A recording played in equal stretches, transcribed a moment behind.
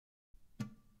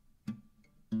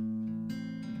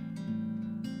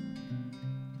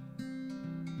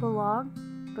belong,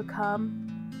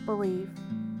 become, believe.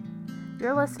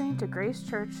 You're listening to Grace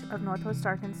Church of Northwest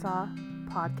Arkansas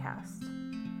podcast.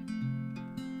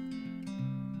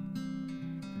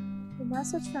 The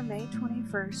message for May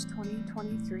 21st,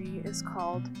 2023 is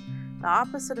called The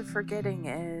Opposite of Forgetting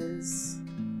Is.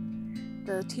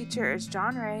 The teacher is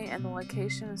John Ray and the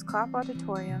location is Clapp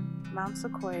Auditorium, Mount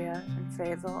Sequoia in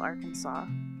Fayetteville, Arkansas.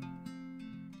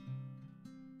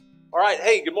 All right.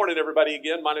 Hey, good morning, everybody.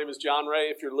 Again, my name is John Ray.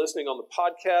 If you're listening on the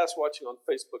podcast, watching on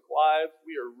Facebook Live,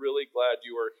 we are really glad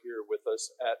you are here with us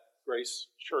at Grace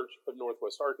Church of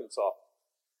Northwest Arkansas.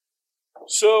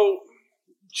 So,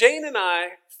 Jane and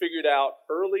I figured out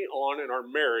early on in our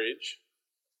marriage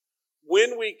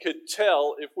when we could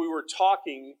tell if we were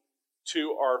talking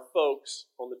to our folks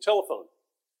on the telephone.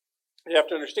 You have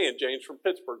to understand, Jane's from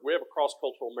Pittsburgh. We have a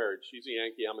cross-cultural marriage. She's a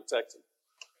Yankee, I'm a Texan.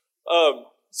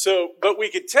 But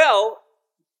we could tell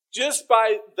just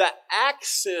by the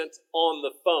accent on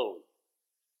the phone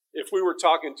if we were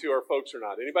talking to our folks or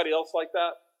not. Anybody else like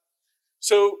that?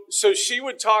 So she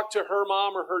would talk to her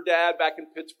mom or her dad back in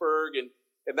Pittsburgh, and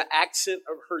the accent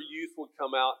of her youth would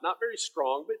come out. Not very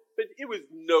strong, but it was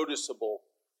noticeable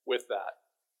with that.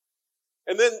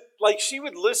 And then, she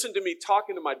would listen to me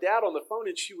talking to my dad on the phone,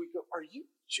 and she would go, "Are you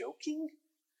joking?"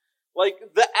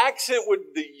 The accent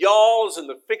the y'alls and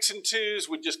the fixin' tos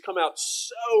would just come out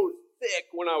so thick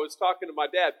when I was talking to my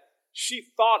dad. She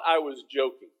thought I was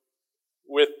joking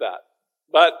with that,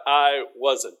 but I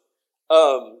wasn't.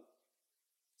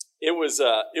 It was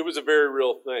a very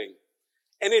real thing.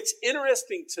 And it's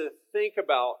interesting to think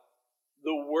about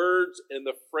the words and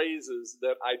the phrases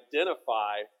that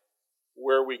identify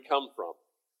where we come from,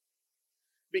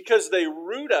 because they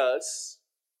root us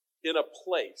in a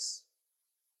place.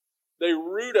 They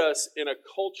root us in a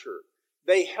culture.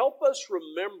 They help us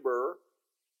remember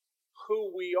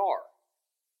who we are.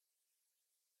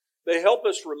 They help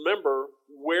us remember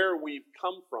where we've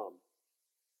come from.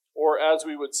 Or as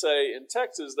we would say in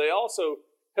Texas, they also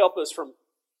help us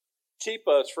keep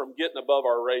us from getting above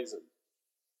our raisin.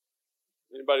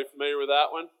 Anybody familiar with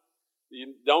that one?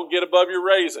 You don't get above your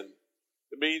raisin.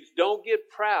 It means don't get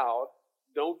proud,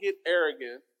 don't get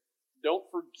arrogant, don't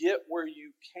forget where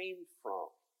you came from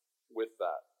with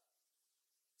that.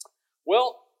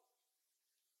 Well,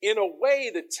 in a way,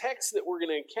 the text that we're going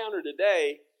to encounter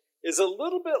today is a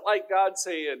little bit like God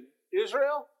saying,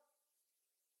 Israel,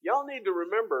 y'all need to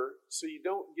remember so you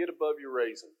don't get above your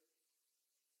raisin.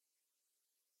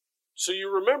 So you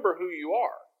remember who you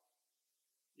are.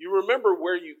 You remember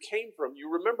where you came from.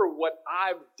 You remember what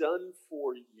I've done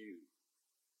for you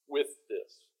with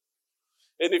this.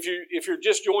 And if you're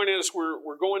just joining us, we're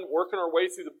working our way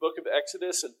through the book of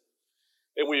Exodus,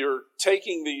 and we are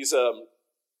taking these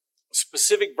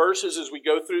specific verses as we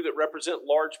go through that represent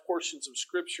large portions of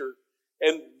Scripture.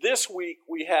 And this week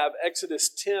we have Exodus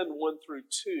 10, 1 through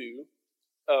 2,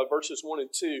 verses 1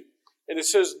 and 2. And it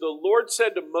says, "The Lord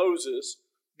said to Moses,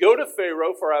 'Go to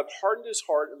Pharaoh, for I have hardened his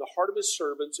heart and the heart of his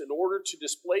servants in order to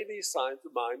display these signs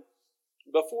of mine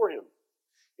before him.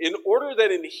 In order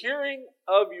that in hearing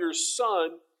of your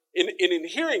son, in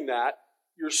hearing that,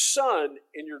 your son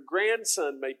and your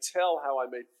grandson may tell how I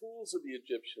made fools of the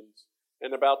Egyptians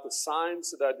and about the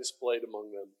signs that I displayed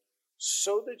among them,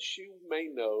 so that you may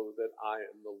know that I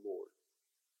am the Lord.'"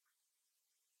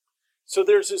 So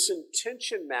there's this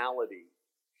intentionality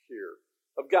here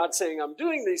of God saying, I'm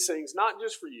doing these things not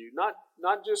just for you,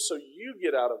 not just so you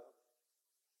get out of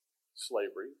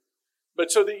slavery, but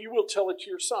so that you will tell it to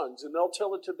your sons, and they'll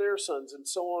tell it to their sons, and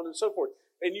so on and so forth.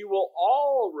 And you will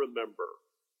all remember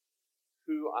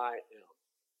who I am,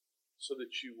 so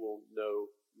that you will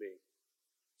know me.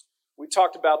 We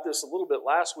talked about this a little bit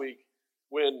last week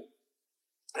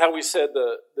how we said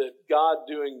that God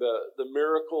doing the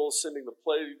miracles, sending the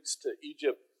plagues to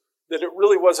Egypt, that it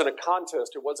really wasn't a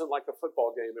contest. It wasn't like a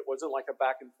football game. It wasn't like a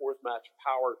back and forth match,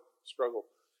 power struggle.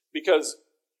 Because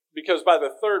by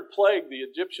the third plague, the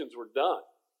Egyptians were done.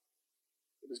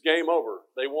 It was game over.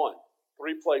 They won.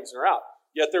 3 plagues are out.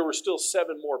 Yet there were still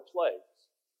 7 more plagues.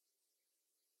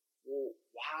 Well,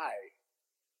 why?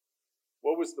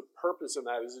 What was the purpose in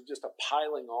that? Is it just a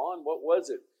piling on? What was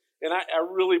it? And I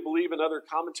really believe, and other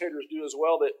commentators do as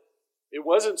well, that it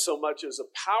wasn't so much as a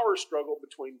power struggle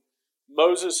between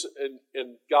Moses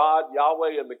and God,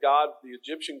 Yahweh, and the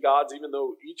Egyptian gods, even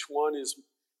though each one is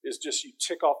just, you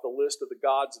tick off the list of the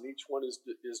gods and each one is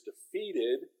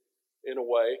defeated in a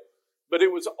way. But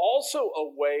it was also a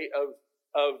way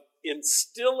of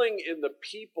instilling in the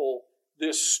people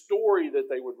this story that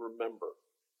they would remember,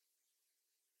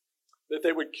 that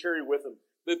they would carry with them,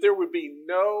 that there would be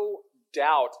no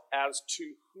doubt as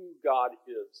to who God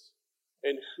is.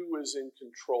 and who is in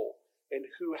control and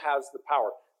who has the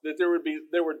power. That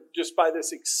there would just by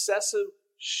this excessive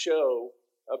show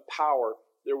of power,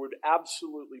 there would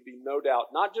absolutely be no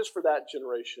doubt, not just for that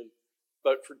generation,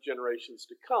 but for generations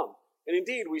to come. And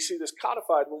indeed, we see this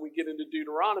codified when we get into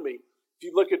Deuteronomy. If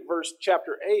you look at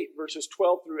chapter 8, verses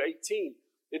 12 through 18,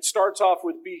 it starts off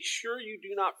with, "Be sure you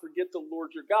do not forget the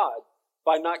Lord your God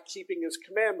by not keeping his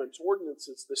commandments,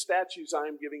 ordinances, the statutes I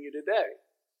am giving you today."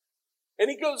 And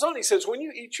he goes on, he says, "When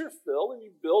you eat your fill and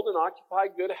you build and occupy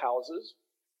good houses,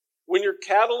 when your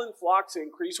cattle and flocks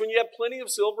increase, when you have plenty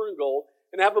of silver and gold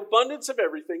and have abundance of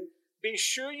everything, be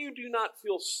sure you do not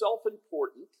feel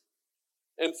self-important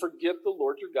and forget the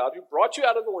Lord your God who brought you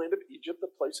out of the land of Egypt, the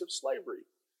place of slavery,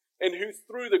 and who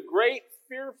through the great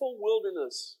fearful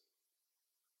wilderness,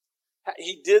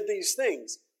 he did these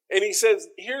things." And he says,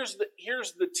 here's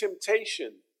the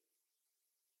temptation,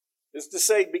 is to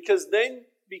say, because then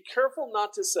be careful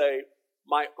not to say,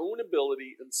 "My own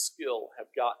ability and skill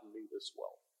have gotten me this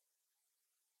wealth."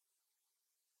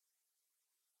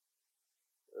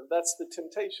 And that's the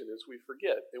temptation, is we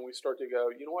forget and we start to go,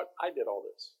 "You know what? I did all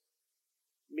this.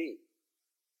 Me.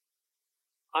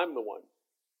 I'm the one.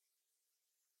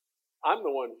 I'm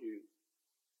the one who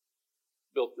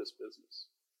built this business.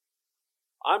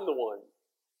 I'm the one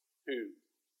who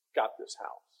got this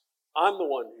house. I'm the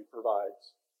one who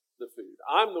provides the food.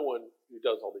 I'm the one who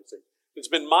does all these things. It's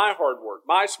been my hard work,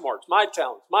 my smarts, my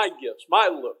talents, my gifts, my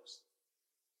looks,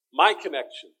 my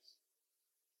connections.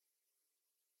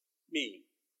 Me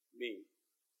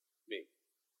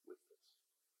with this."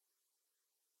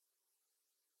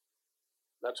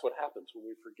 That's what happens when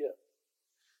we forget.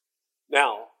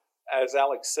 Now, as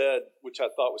Alex said, which I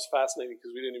thought was fascinating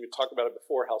because we didn't even talk about it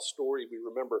before, how story we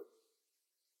remember.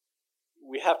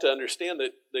 We have to understand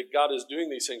that God is doing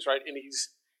these things, right? And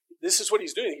this is what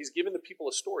he's doing. He's giving the people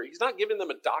a story. He's not giving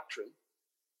them a doctrine.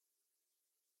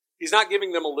 He's not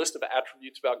giving them a list of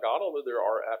attributes about God, although there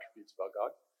are attributes about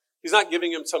God. He's not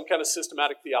giving them some kind of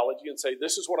systematic theology and say,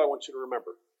 "This is what I want you to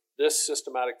remember, this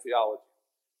systematic theology."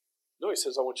 No, he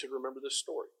says, "I want you to remember this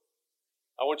story.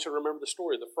 I want you to remember the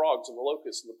story of the frogs and the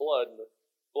locusts and the blood and the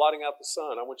blotting out the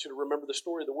sun. I want you to remember the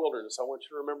story of the wilderness. I want you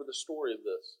to remember the story of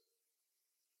this."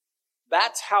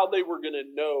 That's how they were going to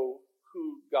know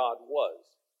who God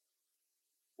was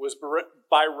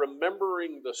by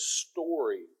remembering the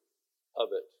story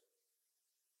of it.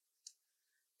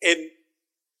 And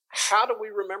how do we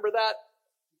remember that?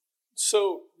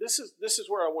 So this is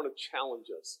where I want to challenge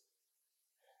us.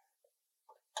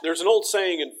 There's an old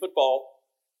saying in football,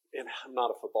 and I'm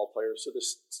not a football player, so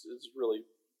this is really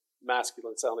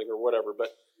masculine sounding or whatever,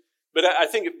 but I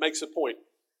think it makes a point.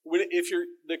 If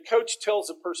the coach tells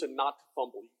a person not to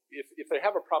fumble, if they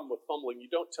have a problem with fumbling, you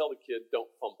don't tell the kid,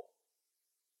 "Don't fumble."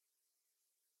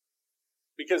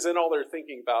 Because then all they're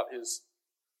thinking about is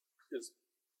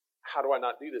how do I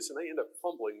not do this? And they end up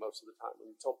fumbling most of the time when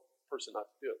you tell the person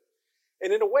not to do it.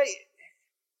 And in a way,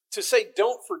 to say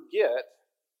 "don't forget,"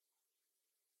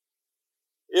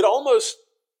 it almost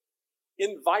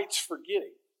invites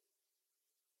forgetting.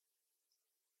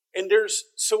 And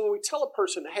so when we tell a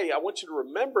person, "Hey, I want you to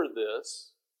remember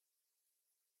this,"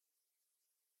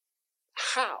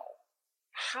 how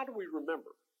do we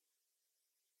remember?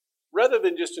 Rather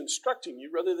than just instructing you,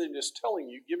 rather than just telling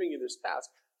you, giving you this task,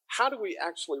 how do we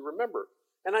actually remember?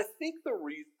 And I think the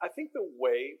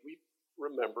way we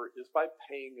remember is by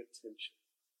paying attention.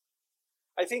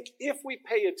 I think if we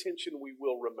pay attention, we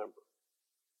will remember.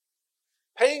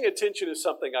 Paying attention is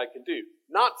something I can do.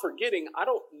 Not forgetting, I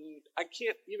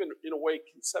can't even in a way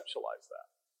conceptualize that.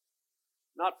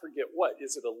 Not forget what?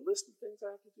 Is it a list of things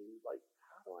I have to do? Like,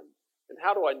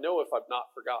 how do I know if I've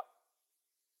not forgotten?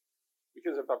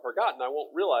 Because if I've forgotten, I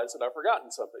won't realize that I've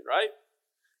forgotten something, right?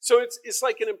 So it's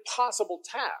like an impossible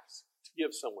task to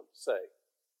give someone to say,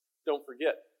 "Don't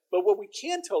forget." But what we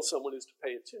can tell someone is to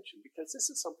pay attention, because this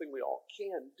is something we all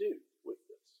can do with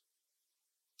this.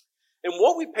 And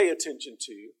what we pay attention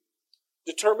to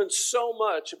determines so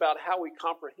much about how we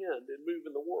comprehend and move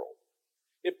in the world.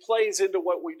 It plays into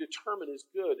what we determine is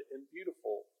good and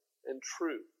beautiful and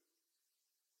true.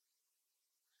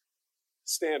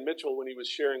 Stan Mitchell, when he was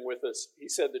sharing with us, he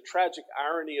said the tragic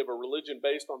irony of a religion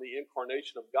based on the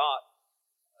incarnation of God,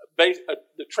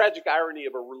 the tragic irony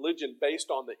of a religion based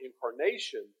on the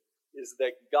incarnation is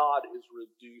that God is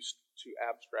reduced to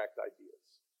abstract ideas.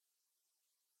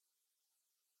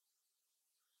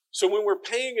 So when we're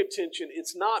paying attention,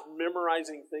 it's not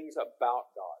memorizing things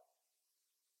about God.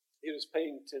 It is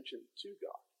paying attention to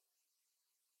God.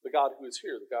 The God who is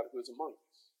here, the God who is among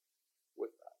us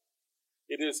with that.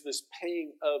 It is this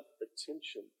paying of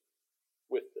attention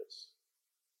with this.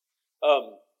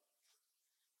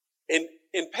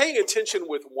 and paying attention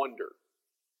with wonder.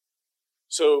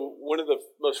 So one of the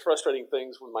most frustrating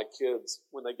things with my kids,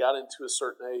 when they got into a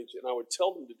certain age, and I would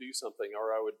tell them to do something,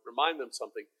 or I would remind them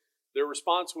something, their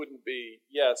response wouldn't be,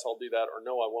 yes, I'll do that, or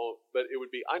no, I won't, but it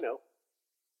would be, I know.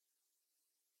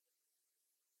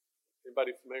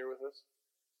 Anybody familiar with this?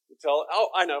 You tell, oh,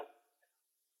 I know.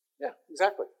 Yeah,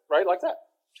 exactly, right, like that.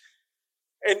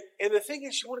 And the thing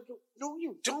is, you want to go, no,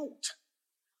 you don't.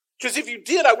 Because if you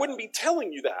did, I wouldn't be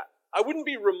telling you that. I wouldn't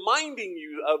be reminding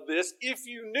you of this if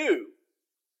you knew.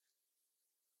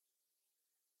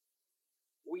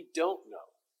 We don't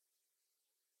know.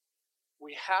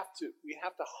 We have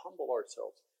to humble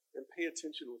ourselves and pay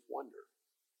attention with wonder.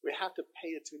 We have to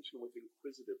pay attention with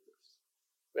inquisitiveness.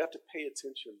 We have to pay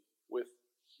attention with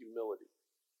humility.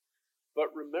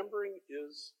 But remembering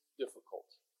is difficult.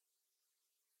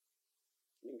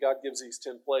 And God gives these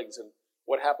 10 plagues, and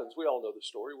what happens, we all know the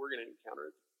story, we're going to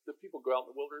encounter it. The people go out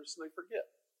in the wilderness and they forget.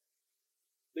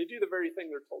 They do the very thing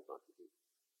they're told not to do.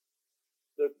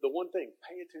 The one thing,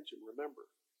 pay attention, remember.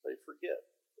 They forget.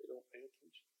 They don't pay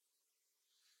attention.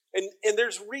 And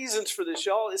there's reasons for this,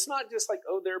 y'all. It's not just like,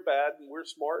 oh, they're bad and we're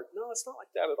smart. No, it's not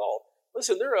like that at all.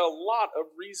 Listen, there are a lot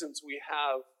of reasons we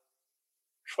have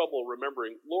trouble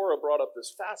remembering. Laura brought up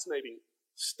this fascinating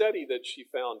study that she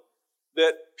found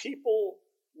that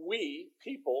we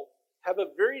people, have a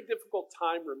very difficult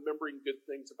time remembering good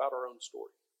things about our own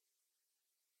story.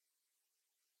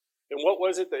 And what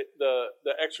was it that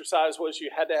the exercise was? You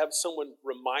had to have someone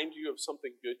remind you of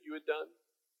something good you had done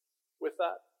with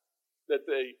that. That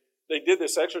they did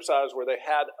this exercise where they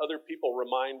had other people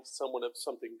remind someone of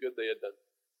something good they had done.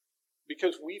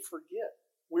 Because we forget.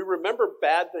 We remember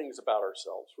bad things about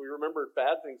ourselves. We remember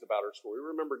bad things about our story. We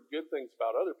remember good things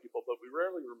about other people, but we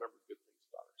rarely remember good things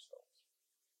about ourselves.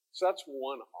 So that's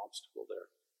one obstacle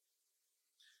there.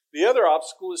 The other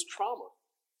obstacle is trauma.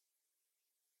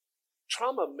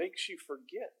 Trauma makes you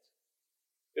forget.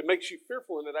 It makes you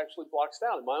fearful, and it actually blocks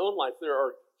down. In my own life, there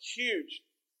are huge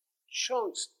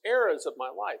chunks, eras of my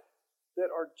life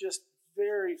that are just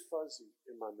very fuzzy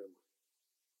in my memory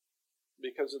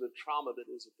because of the trauma that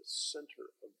is at the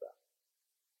center of that.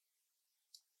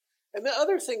 And the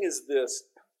other thing is this.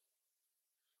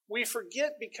 We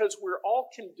forget because we're all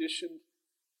conditioned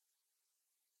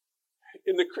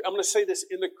I'm going to say this,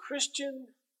 in the Christian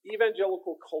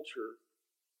evangelical culture,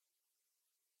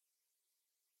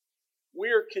 we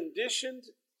are conditioned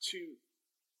to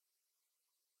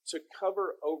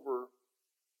cover over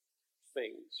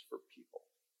things for people.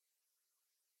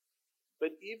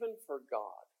 But even for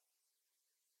God.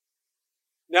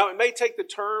 Now, it may take the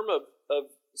term of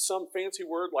some fancy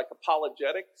word like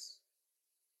apologetics.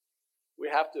 We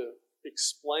have to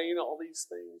explain all these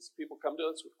things. People come to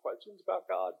us with questions about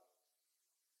God,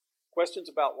 questions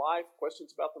about life,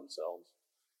 questions about themselves.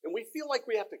 And we feel like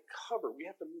we have to cover, we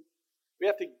have to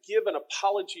give an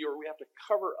apology, or we have to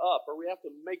cover up, or we have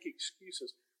to make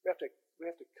excuses. We have to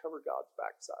cover God's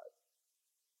backside.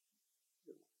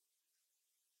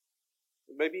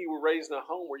 Maybe you were raised in a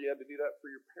home where you had to do that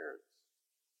for your parents.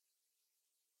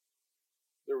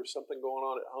 There was something going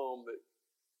on at home that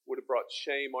would have brought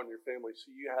shame on your family, so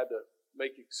you had to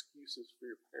make excuses for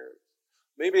your parents.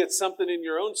 Maybe it's something in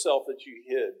your own self that you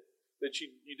hid, that you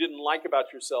didn't like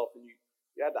about yourself, and you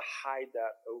had to hide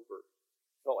that over.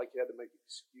 Felt like you had to make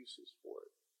excuses for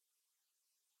it.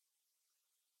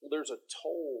 Well, there's a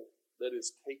toll that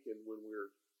is taken when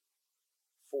we're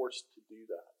forced to do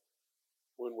that,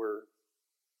 when we're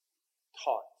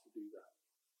taught to do that.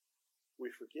 We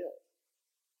forget.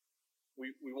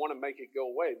 We want to make it go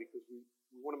away because we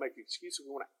want to make excuses.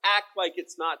 We want to act like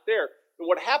it's not there. And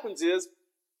what happens is,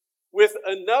 with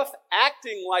enough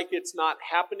acting like it's not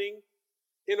happening,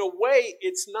 in a way,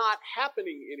 it's not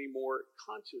happening anymore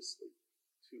consciously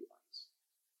to us.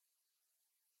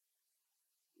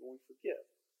 And we forget.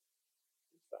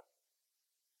 In fact,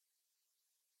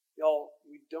 y'all,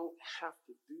 we don't have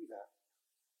to do that.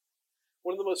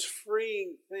 One of the most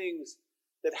freeing things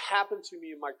that happened to me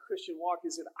in my Christian walk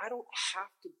is that I don't have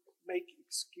to make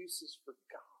excuses for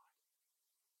God.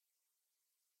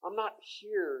 I'm not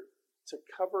here to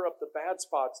cover up the bad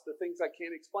spots, the things I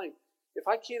can't explain. If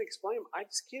I can't explain them, I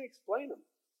just can't explain them.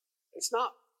 It's not,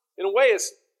 in a way,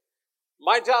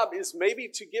 my job is maybe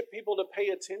to get people to pay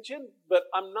attention, but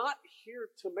I'm not here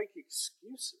to make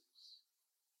excuses.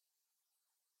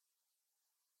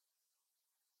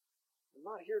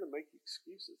 I'm not here to make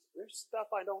excuses. There's stuff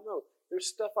I don't know. There's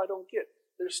stuff I don't get.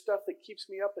 There's stuff that keeps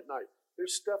me up at night.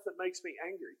 There's stuff that makes me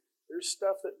angry. There's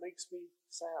stuff that makes me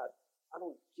sad. I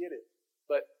don't get it.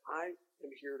 But I am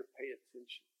here to pay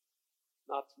attention,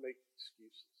 not to make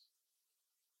excuses.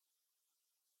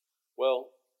 Well,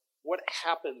 What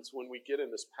happens when we get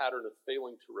in this pattern of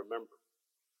failing to remember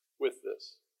with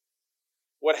this?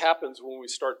 What happens when we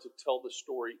start to tell the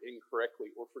story incorrectly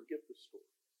or forget the story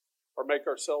or make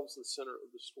ourselves the center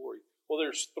of the story? Well,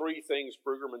 there's three things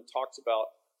Brueggemann talks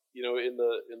about, in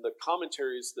the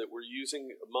commentaries that we're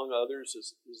using, among others,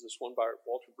 is this one by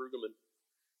Walter Brueggemann.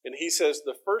 And he says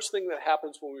the first thing that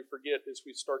happens when we forget is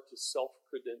we start to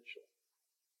self-credential.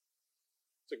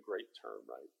 It's a great term,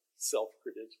 right?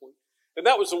 Self-credentialing. And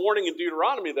that was the warning in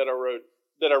Deuteronomy that I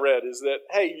read, is that,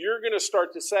 hey, you're going to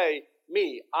start to say,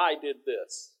 me, I did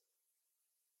this.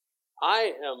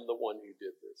 I am the one who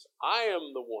did this. I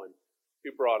am the one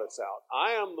who brought us out.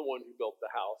 I am the one who built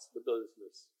the house, the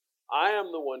business. I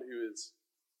am the one who has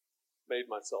made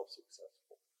myself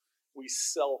successful. We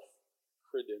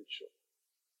self-credential.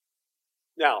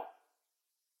 Now,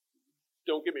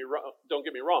 don't get me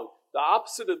wrong. The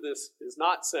opposite of this is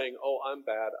not saying, oh, I'm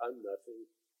bad, I'm nothing.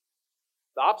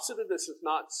 The opposite of this is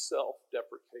not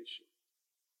self-deprecation.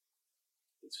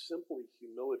 It's simply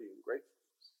humility and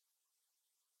gratefulness.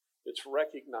 It's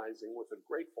recognizing with a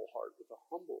grateful heart, with a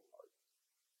humble heart,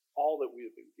 all that we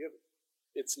have been given.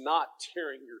 It's not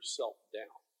tearing yourself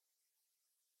down.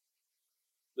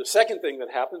 The second thing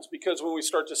that happens, because when we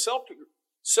start to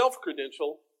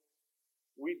self-credential,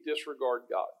 we disregard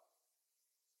God.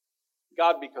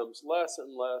 God becomes less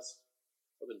and less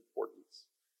of importance,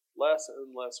 less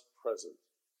and less present,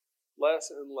 less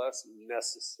and less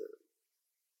necessary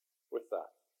with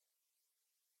that.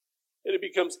 And it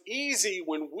becomes easy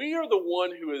when we are the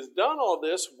one who has done all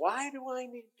this. Why do I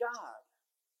need God?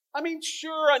 I mean,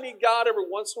 sure, I need God every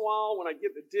once in a while when I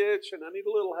get in the ditch and I need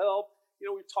a little help.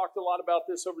 We've talked a lot about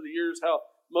this over the years, how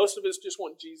most of us just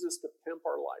want Jesus to pimp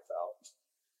our life out.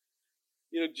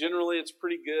 Generally it's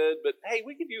pretty good, but hey,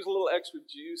 we could use a little extra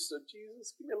juice. So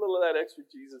Jesus, give me a little of that extra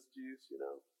Jesus juice,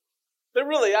 But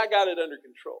really, I got it under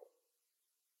control.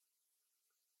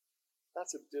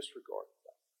 That's a disregard of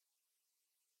that.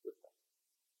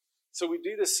 So we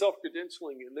do this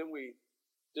self-credentialing and then we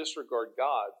disregard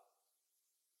God,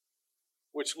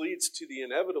 which leads to the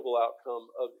inevitable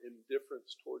outcome of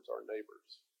indifference towards our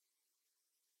neighbors.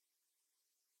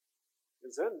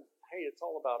 And then, hey, it's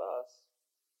all about us.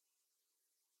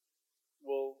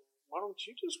 Well, why don't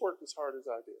you just work as hard as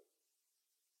I did?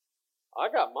 I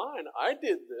got mine. I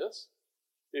did this.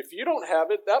 If you don't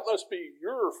have it, that must be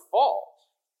your fault.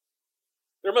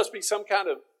 There must be some kind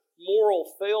of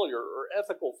moral failure or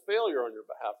ethical failure on your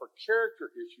behalf or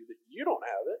character issue that you don't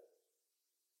have it.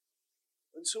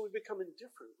 And so we become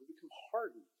indifferent. We become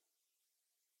hardened.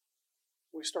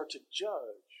 We start to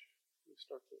judge. We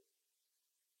start to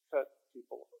cut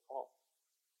people off.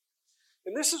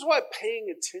 And this is why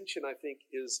paying attention, I think,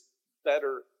 is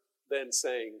better than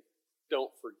saying,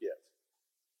 don't forget.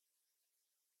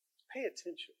 Pay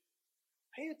attention.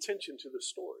 Pay attention to the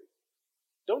story.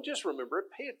 Don't just remember it.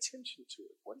 Pay attention to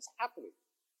it. What is happening?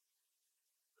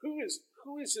 Who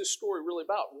is this story really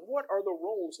about? What are the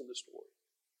roles in the story?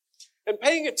 And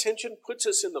paying attention puts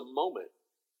us in the moment.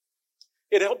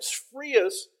 It helps free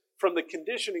us from the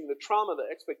conditioning, the trauma, the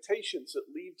expectations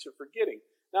that lead to forgetting.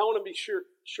 Now, I want to be sure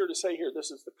to say here,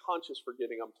 this is the conscious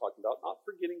forgetting I'm talking about, not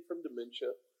forgetting from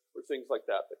dementia or things like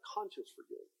that, but conscious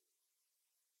forgetting.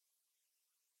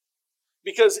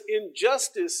 Because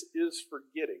injustice is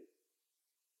forgetting.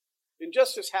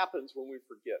 Injustice happens when we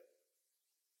forget.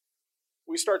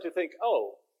 We start to think,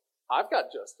 oh, I've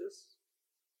got justice.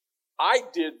 I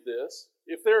did this.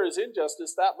 If there is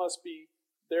injustice, that must be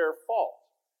their fault.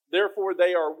 Therefore,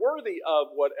 they are worthy of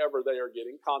whatever they are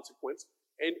getting, consequence.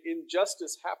 And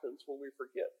injustice happens when we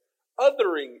forget.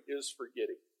 Othering is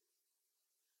forgetting.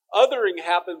 Othering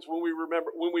happens when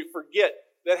we forget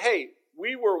that, hey,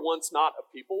 we were once not a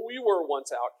people. We were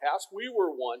once outcast. We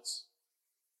were once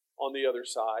on the other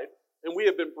side. And we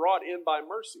have been brought in by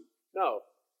mercy. No.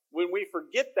 When we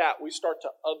forget that, we start to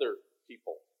other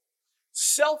people.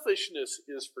 Selfishness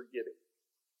is forgetting.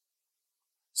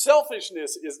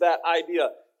 Selfishness is that idea,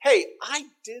 hey, I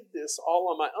did this all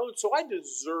on my own, so I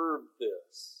deserve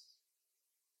this.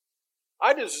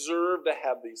 I deserve to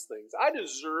have these things. I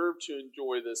deserve to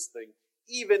enjoy this thing,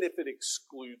 even if it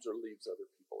excludes or leaves other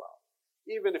people out.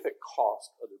 Even if it costs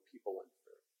other people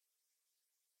unfair.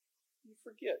 You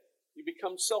forget. You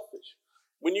become selfish.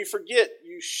 When you forget,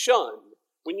 you shun.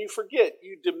 When you forget,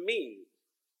 you demean.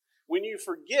 When you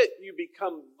forget, you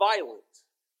become violent,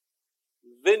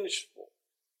 vengeful.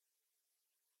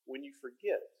 When you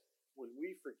forget, when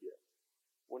we forget,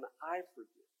 when I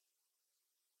forget,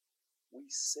 we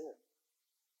sin.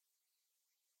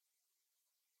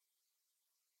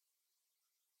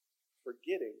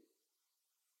 Forgetting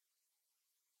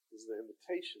is the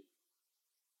invitation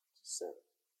to sin.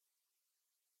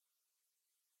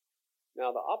 Now,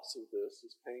 the opposite of this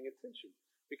is paying attention,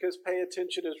 because pay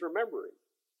attention is remembering.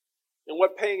 And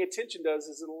what paying attention does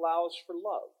is it allows for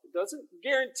love. It doesn't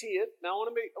guarantee it. Now, I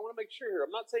want to make sure here. I'm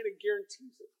not saying it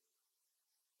guarantees it,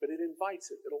 but it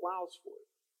invites it. It allows for it.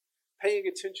 Paying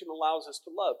attention allows us to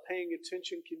love. Paying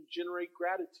attention can generate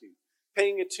gratitude.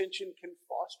 Paying attention can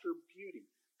foster beauty.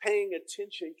 Paying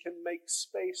attention can make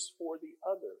space for the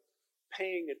other.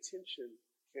 Paying attention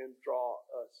can draw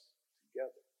us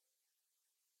together.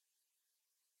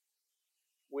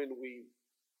 When we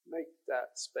make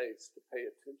that space to pay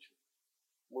attention,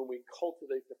 when we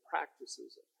cultivate the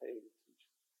practices of paying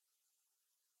attention,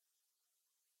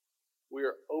 we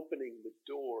are opening the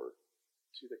door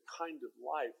to the kind of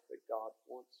life that God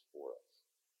wants for us,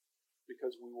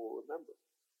 because we will remember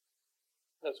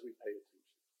as we pay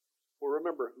attention. We'll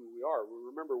remember who we are.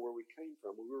 We'll remember where we came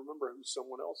from. We'll remember who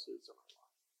someone else is in our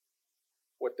life,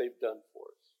 what they've done for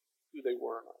us, who they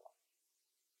were in our life.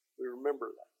 We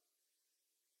remember that.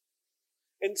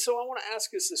 And so I want to ask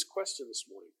us this question this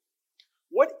morning.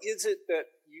 What is it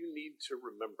that you need to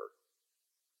remember?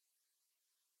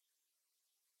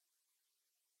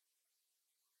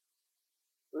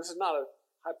 This is not a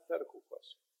hypothetical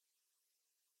question.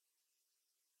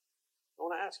 I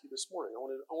want to ask you this morning.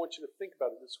 I want you to think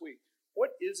about it this week.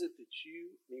 What is it that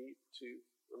you need to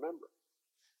remember?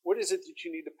 What is it that you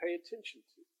need to pay attention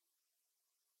to?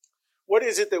 What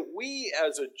is it that we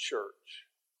as a church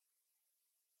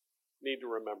need to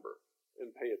remember and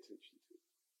pay attention to?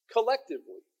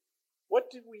 Collectively,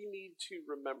 what do we need to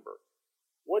remember?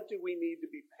 What do we need to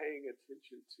be paying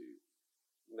attention to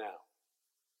now?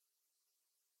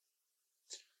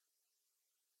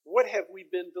 What have we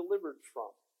been delivered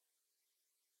from?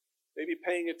 Maybe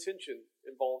paying attention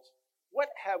involves, what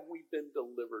have we been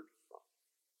delivered from?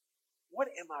 What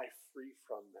am I free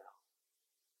from now?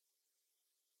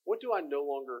 What do I no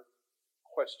longer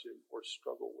question or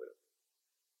struggle with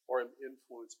or am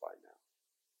influenced by now?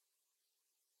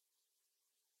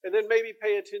 And then maybe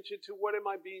pay attention to, what am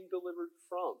I being delivered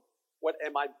from? What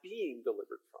am I being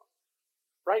delivered from?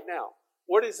 Right now,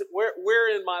 what is it? Where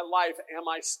in my life am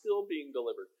I still being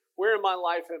delivered? Where in my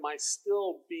life am I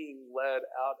still being led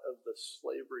out of the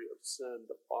slavery of sin,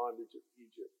 the bondage of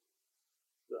Egypt,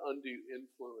 the undue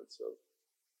influence of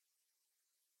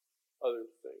other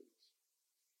things?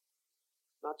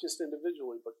 Not just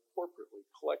individually, but corporately,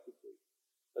 collectively,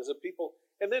 as a people.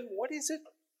 And then what is it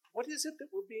that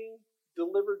we're being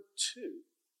delivered to?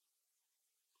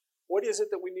 What is it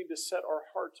that we need to set our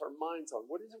hearts, our minds on?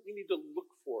 What is it we need to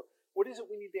look for? What is it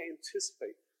we need to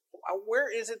anticipate? Where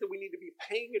is it that we need to be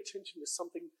paying attention to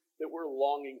something that we're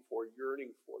longing for,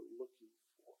 yearning for, looking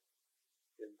for?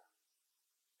 And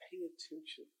pay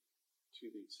attention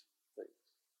to these things.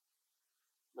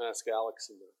 I'm going to ask Alex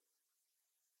and the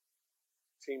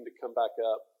team to come back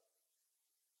up.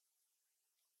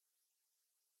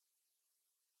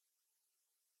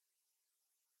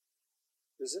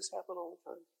 Does this happen all the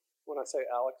time? When I say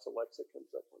Alex, Alexa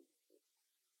comes up on me.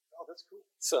 Oh, that's cool.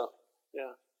 So,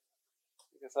 yeah.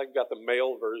 I guess I got the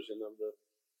male version of the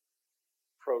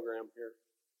program here.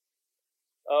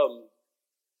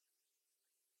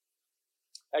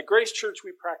 At Grace Church, we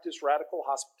practice radical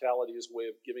hospitality as a way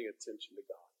of giving attention to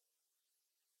God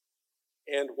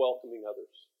and welcoming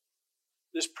others.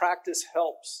 This practice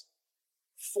helps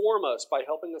form us by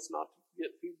helping us not to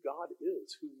forget who God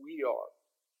is, who we are,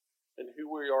 and who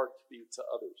we are to be to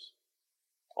others.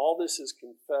 All this is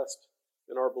confessed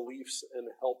in our beliefs and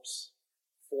helps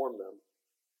form them.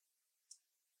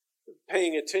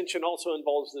 Paying attention also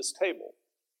involves this table.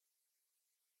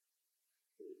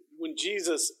 When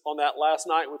Jesus, on that last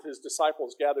night with his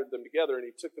disciples, gathered them together and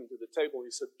he took them to the table,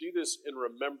 he said, "Do this in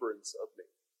remembrance of me."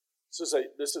 This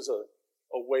is a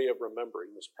way of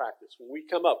remembering this practice. When we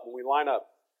come up, when we line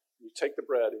up, you take the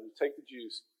bread and you take the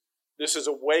juice, this is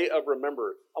a way of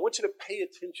remembering. I want you to pay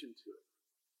attention to it.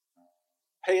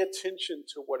 Pay attention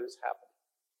to what is happening.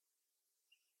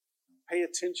 Pay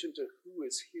attention to who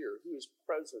is here, who is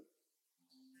present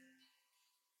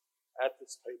at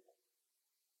this table.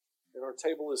 And our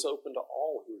table is open to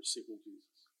all who are seeking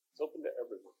Jesus. It's open to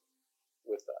everyone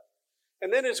with that.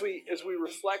 And then as we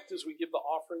reflect, as we give the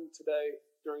offering today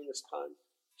during this time,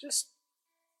 just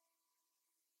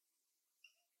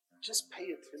pay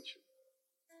attention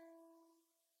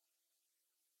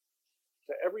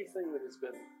to everything that has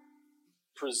been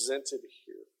presented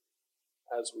here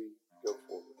as we go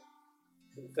forward.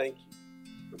 And thank you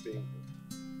for being here.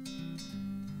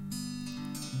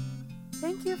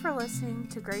 Thank you for listening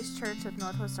to Grace Church of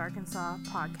Northwest Arkansas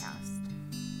podcast.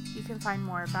 You can find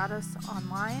more about us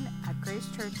online at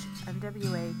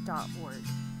gracechurchnwa.org.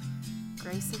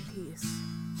 Grace and peace.